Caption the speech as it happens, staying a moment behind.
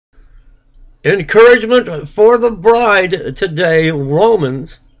Encouragement for the bride today,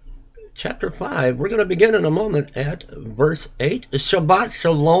 Romans chapter 5. We're going to begin in a moment at verse 8. Shabbat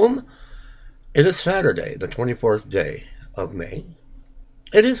Shalom. It is Saturday, the 24th day of May.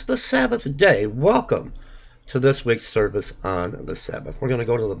 It is the Sabbath day. Welcome to this week's service on the Sabbath. We're going to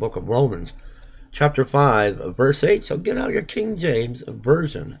go to the book of Romans chapter 5, verse 8. So get out your King James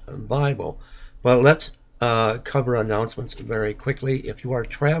Version Bible. Well, let's cover announcements very quickly. If you are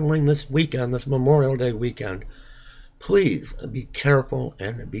traveling this weekend, this Memorial Day weekend, please be careful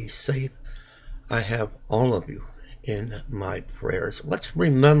and be safe. I have all of you in my prayers. Let's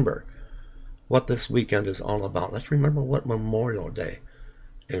remember what this weekend is all about. Let's remember what Memorial Day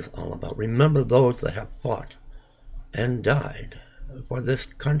is all about. Remember those that have fought and died for this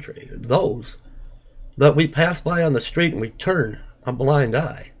country, those that we pass by on the street and we turn a blind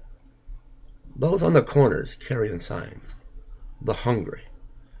eye, those on the corners carrying signs, the hungry,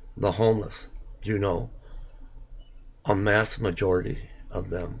 the homeless. You know, a mass majority of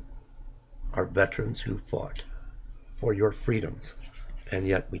them are veterans who fought for your freedoms, and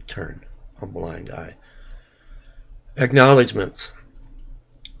yet we turn a blind eye. Acknowledgements.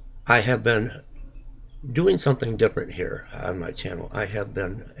 I have been doing something different here on my channel. I have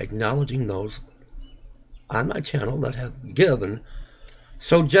been acknowledging those on my channel that have given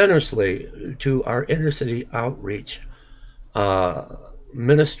so generously to our inner city outreach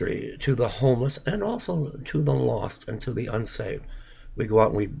ministry, to the homeless, and also to the lost and to the unsaved. We go out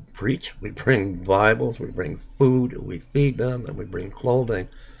and we preach, we bring Bibles, we bring food, we feed them, and we bring clothing.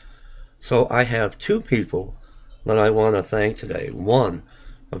 So I have two people that I want to thank today. One,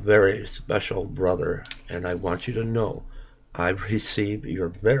 a very special brother, and I want you to know I received your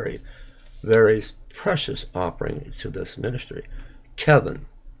very, very precious offering to this ministry. Kevin,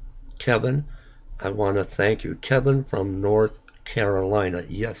 I want to thank you. Kevin from North Carolina.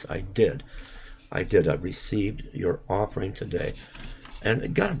 Yes, I did. I received your offering today.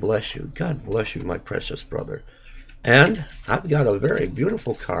 And God bless you. God bless you, my precious brother. And I've got a very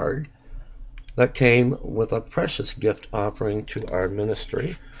beautiful card that came with a precious gift offering to our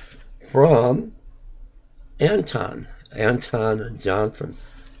ministry from Anton Johnson.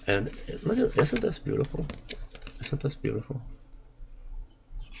 And look at, isn't this beautiful? Isn't this beautiful?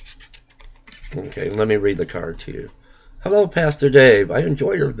 Okay, let me read the card to you. Hello, Pastor Dave. I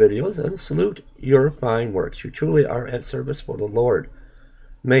enjoy your videos and salute your fine works. You truly are at service for the Lord.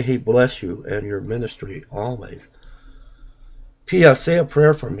 May He bless you and your ministry always. P.S. Say a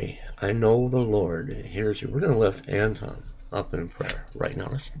prayer for me. I know the Lord hears you. We're going to lift Anton up in prayer right now.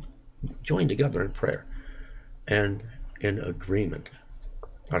 Let's join together in prayer and in agreement.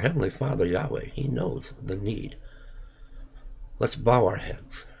 Our Heavenly Father, Yahweh, He knows the need. Let's bow our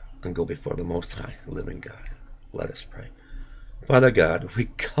heads and go before the Most High, living God. Let us pray. Father God, we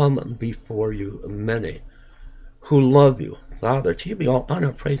come before you, many who love you. Father, to you be all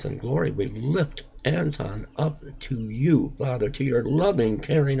honor, praise, and glory. We lift Anton up to you, Father, to your loving,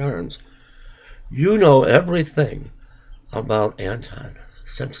 caring arms. You know everything about Anton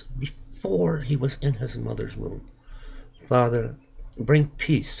since before he was in his mother's womb. Father, bring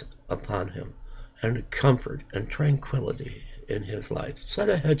peace upon him and comfort and tranquility in his life. Set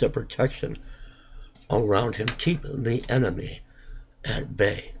a hedge of protection around him. Keep the enemy at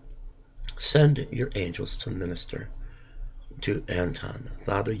bay. Send your angels to minister to Anton.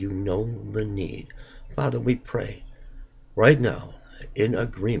 Father, you know the need. Father, we pray right now in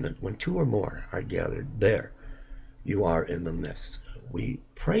agreement. When two or more are gathered, there you are in the midst. We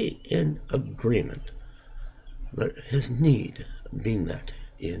pray in agreement that his need be met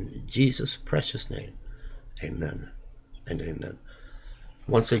in Jesus' precious name. Amen and amen.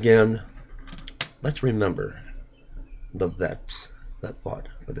 Once again, let's remember the vets that fought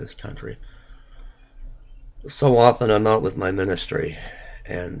for this country. So often I'm out with my ministry,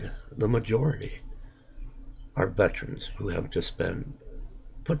 and the majority are veterans who have just been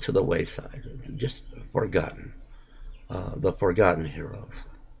put to the wayside, just forgotten, the forgotten heroes.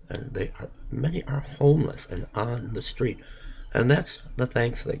 And many are homeless and on the street, and that's the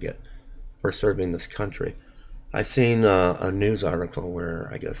thanks they get for serving this country. I seen a news article where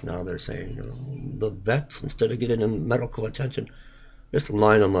I guess now they're saying, you know, the vets, instead of getting medical attention, just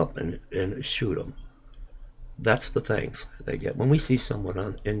line them up and shoot them. That's the thanks they get. When we see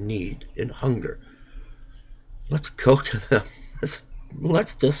someone in need, in hunger, let's go to them.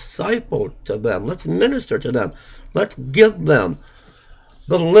 Let's disciple to them. Let's minister to them. Let's give them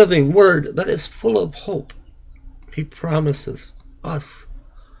the living word that is full of hope. He promises us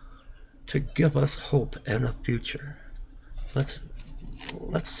to give us hope and a future. Let's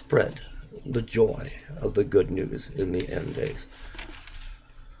spread the joy of the good news in the end days.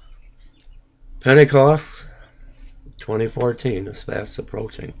 Pentecost 2014 is fast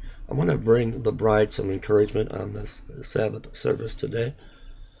approaching. I want to bring the bride some encouragement on this Sabbath service today.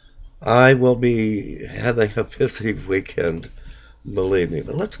 I will be having a busy weekend, believe me.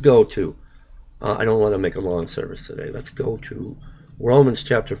 But let's go to, I don't want to make a long service today. Let's go to Romans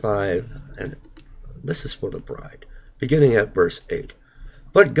chapter 5, and this is for the bride, beginning at verse 8.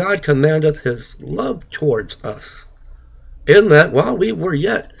 But God commandeth his love towards us, in that while we were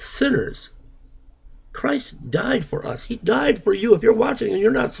yet sinners, Christ died for us. He died for you if you're watching and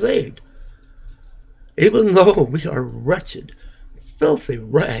you're not saved. Even though we are wretched, filthy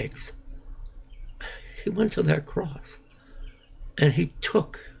rags, he went to that cross and he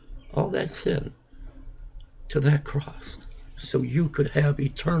took all that sin to that cross so you could have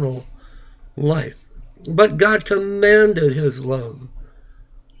eternal life. But God commanded his love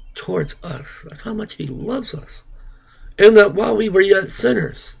towards us. That's how much he loves us. And that while we were yet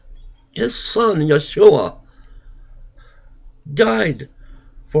sinners, his son, Yeshua, died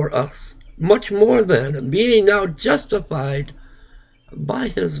for us. Much more than, being now justified by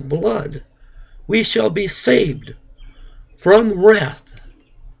his blood, we shall be saved from wrath.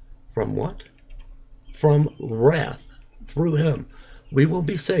 From what? From wrath. Through him. We will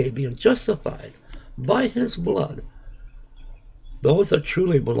be saved, being justified by his blood. Those that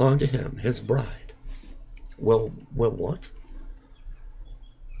truly belong to him, his bride, will what?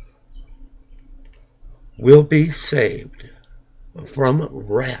 Will be saved from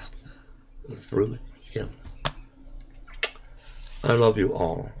wrath through him. I love you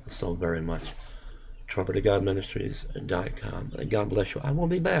all so very much. TrumpetOfGodMinistries.com. God bless you. I will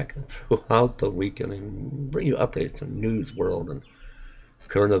be back throughout the weekend and bring you updates on news, world, and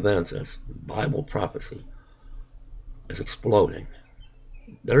current events as Bible prophecy is exploding.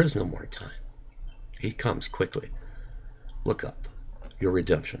 There is no more time. He comes quickly. Look up. Your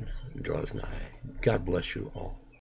redemption draws nigh. God bless you all.